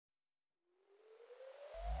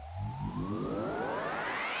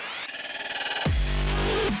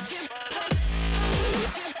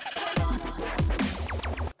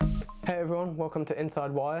everyone, welcome to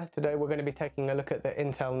InsideWire. Today we're going to be taking a look at the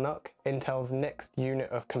Intel NUC, Intel's next unit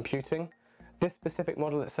of computing. This specific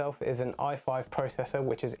model itself is an i5 processor,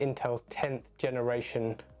 which is Intel's 10th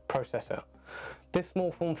generation processor. This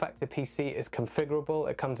small form factor PC is configurable.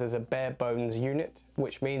 It comes as a bare bones unit,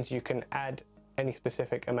 which means you can add any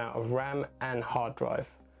specific amount of RAM and hard drive.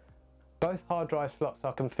 Both hard drive slots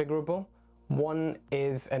are configurable. One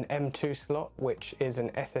is an M2 slot, which is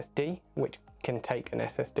an SSD, which can take an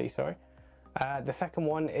SSD, sorry. The second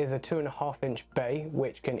one is a 2.5-inch bay,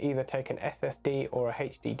 which can either take an SSD or a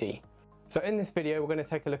HDD. So in this video, we're going to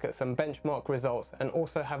take a look at some benchmark results and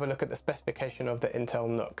also have a look at the specification of the Intel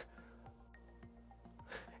NUC.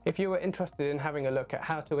 If you are interested in having a look at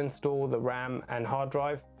how to install the RAM and hard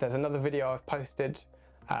drive, there's another video I've posted,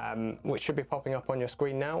 which should be popping up on your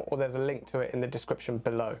screen now, or there's a link to it in the description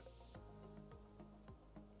below.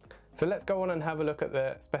 So let's go on and have a look at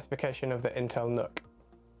the specification of the Intel NUC.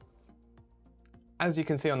 As you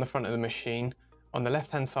can see on the front of the machine, on the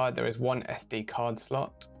left hand side there is one SD card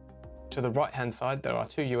slot. To the right hand side there are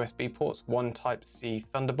two USB ports, one Type-C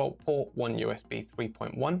Thunderbolt port, one USB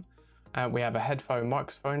 3.1. We have a headphone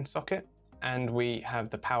microphone socket, and we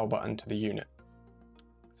have the power button to the unit.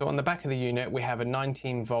 So on the back of the unit we have a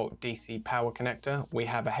 19-volt DC power connector. We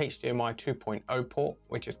have a HDMI 2.0 port,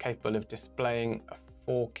 which is capable of displaying a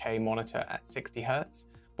 4K monitor at 60 Hz.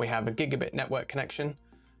 We have a gigabit network connection,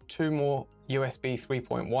 two more USB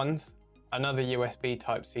 3.1s, another USB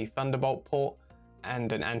Type-C Thunderbolt port,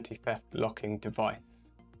 and an anti-theft locking device.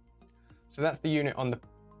 So that's the unit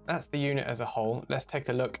as a whole. Let's take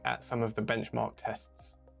a look at some of the benchmark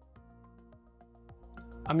tests.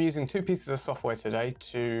 I'm using two pieces of software today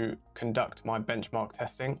to conduct my benchmark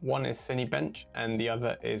testing. One is Cinebench and the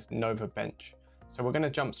other is Bench. So we're going to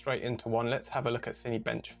jump straight into one. Let's have a look at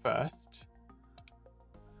Cinebench first.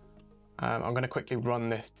 I'm going to quickly run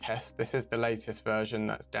this test. This is the latest version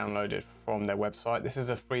that's downloaded from their website. This is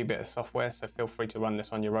a free bit of software, so feel free to run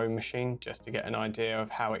this on your own machine just to get an idea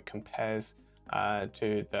of how it compares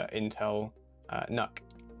to the Intel NUC.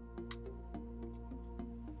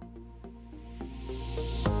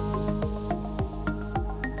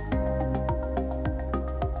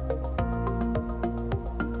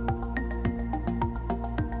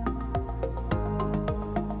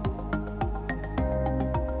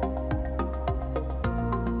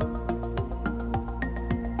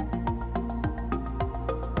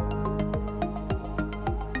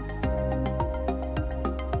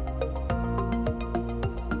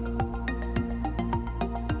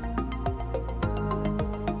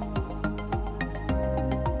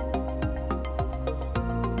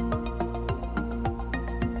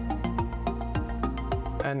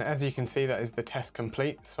 And as you can see, that is the test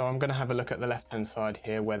complete. So I'm going to have a look at the left-hand side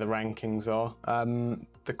here where the rankings are.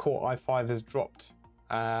 The Core i5 has dropped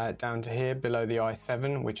down to here below the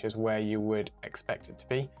i7, which is where you would expect it to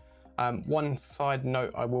be. One side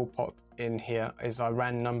note I will pop in here is I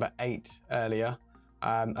ran number 8 earlier.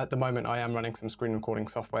 At the moment I am running some screen recording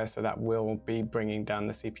software, so that will be bringing down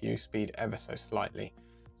the CPU speed ever so slightly.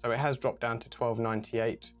 So it has dropped down to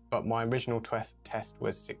 1298, but my original test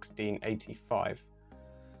was 1685.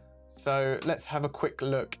 So let's have a quick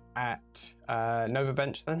look at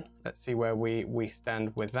Bench then. Let's see where we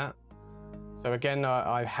stand with that. So again,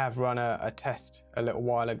 I have run a test a little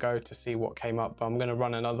while ago to see what came up, but I'm going to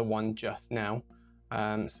run another one just now.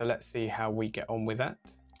 So let's see how we get on with that.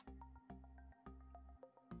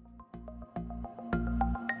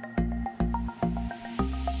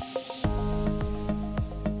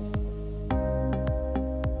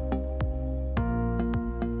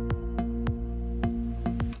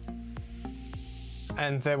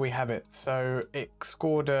 And there we have it. So it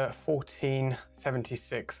scored a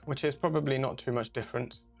 1476, which is probably not too much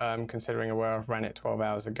difference considering where I ran it 12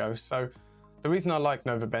 hours ago. So the reason I like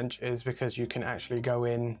Bench is because you can actually go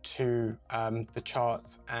into the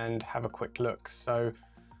charts and have a quick look. So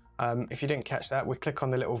if you didn't catch that, we click on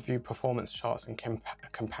the little view performance charts and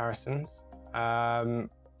comparisons.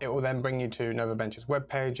 It will then bring you to Bench's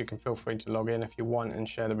webpage. You can feel free to log in if you want and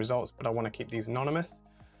share the results, but I want to keep these anonymous.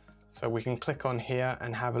 So we can click on here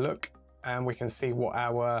and have a look, and we can see what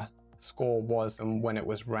our score was and when it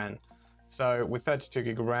was ran. So with 32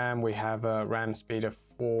 gig of RAM, we have a RAM speed of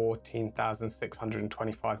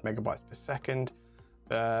 14,625 megabytes per second.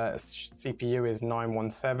 The CPU is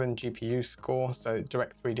 917, GPU score, so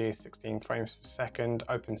Direct3D is 16 frames per second,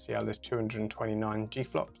 OpenCL is 229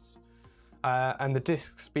 GFLOPS. And the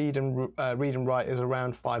disk speed and read and write is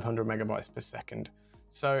around 500 megabytes per second.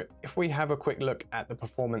 So if we have a quick look at the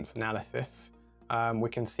performance analysis, we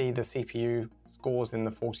can see the CPU scores in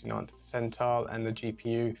the 49th percentile and the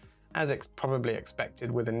GPU probably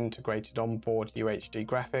expected with an integrated onboard UHD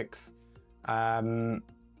graphics.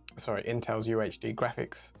 Intel's UHD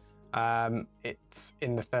graphics. It's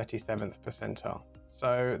in the 37th percentile.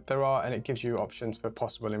 So there are, and it gives you options for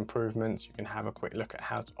possible improvements. You can have a quick look at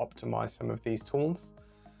how to optimize some of these tools.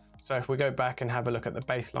 So if we go back and have a look at the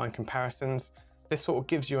baseline comparisons, this sort of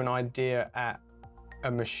gives you an idea at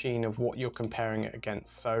a machine of what you're comparing it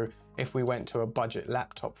against. So if we went to a budget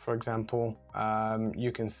laptop, for example,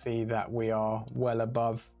 you can see that we are well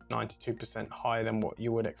above 92% higher than what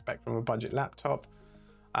you would expect from a budget laptop.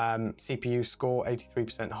 CPU score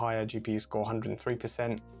 83% higher, GPU score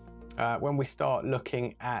 103%. When we start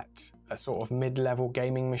looking at a sort of mid-level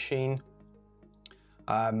gaming machine,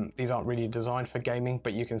 these aren't really designed for gaming,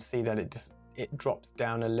 but you can see that it drops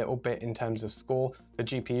down a little bit in terms of score. The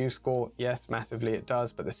GPU score, yes, massively it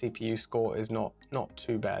does, but the CPU score is not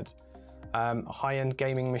too bad. A high-end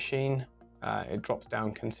gaming machine, it drops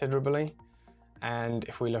down considerably. And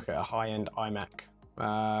if we look at a high-end iMac,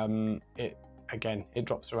 it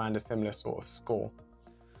drops around a similar sort of score.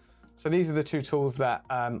 So these are the two tools that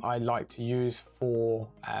I like to use for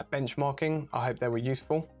benchmarking. I hope they were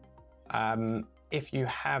useful. If you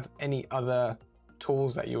have any other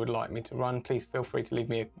tools that you would like me to run, please feel free to leave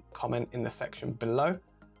me a comment in the section below.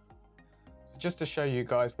 So just to show you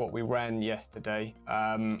guys what we ran yesterday,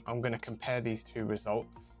 I'm going to compare these two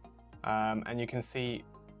results. And you can see,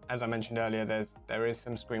 as I mentioned earlier, there is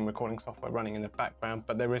some screen recording software running in the background,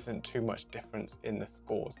 but there isn't too much difference in the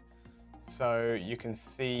scores. So you can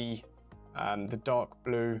see the dark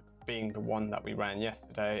blue being the one that we ran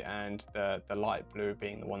yesterday and the light blue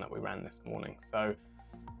being the one that we ran this morning. So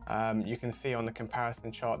you can see on the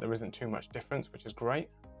comparison chart there isn't too much difference, which is great.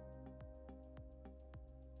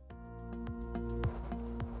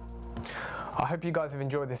 I hope you guys have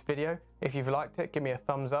enjoyed this video. If you've liked it, give me a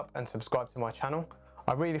thumbs up and subscribe to my channel.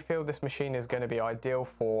 I really feel this machine is going to be ideal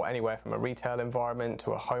for anywhere from a retail environment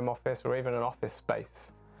to a home office or even an office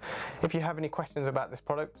space. If you have any questions about this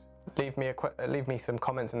product, leave me some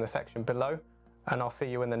comments in the section below, and I'll see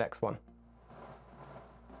you in the next one.